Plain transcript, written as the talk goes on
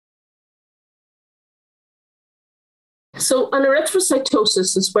So an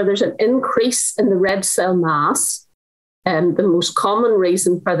erythrocytosis is where there's an increase in the red cell mass. The most common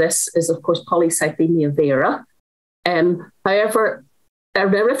reason for this is, of course, Polycythemia vera. However,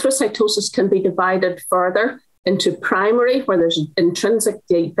 erythrocytosis can be divided further into primary, where there's an intrinsic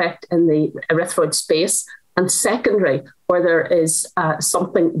defect in the erythroid space, and secondary, where there is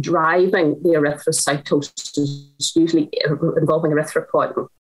something driving the erythrocytosis, usually involving erythropoietin.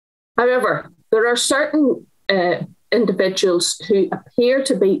 However, there are certain individuals who appear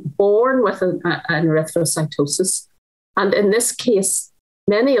to be born with an erythrocytosis, and in this case,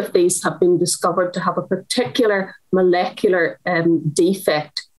 many of these have been discovered to have a particular molecular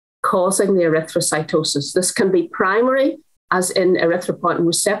defect causing the erythrocytosis. This can be primary, as in erythropoietin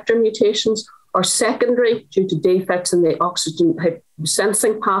receptor mutations, or secondary due to defects in the oxygen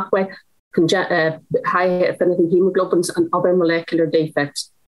sensing pathway, high affinity hemoglobins, and other molecular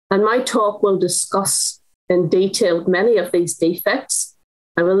defects. And my talk will discuss in detail many of these defects.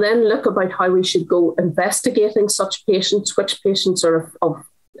 I will then look about how we should go investigating such patients, which patients are of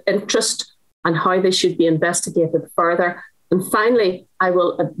interest, and how they should be investigated further. And finally, I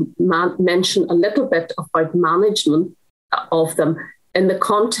will mention a little bit about management of them in the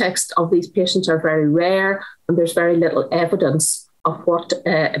context of these patients are very rare and there's very little evidence of what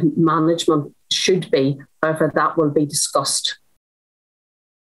management should be. However, that will be discussed.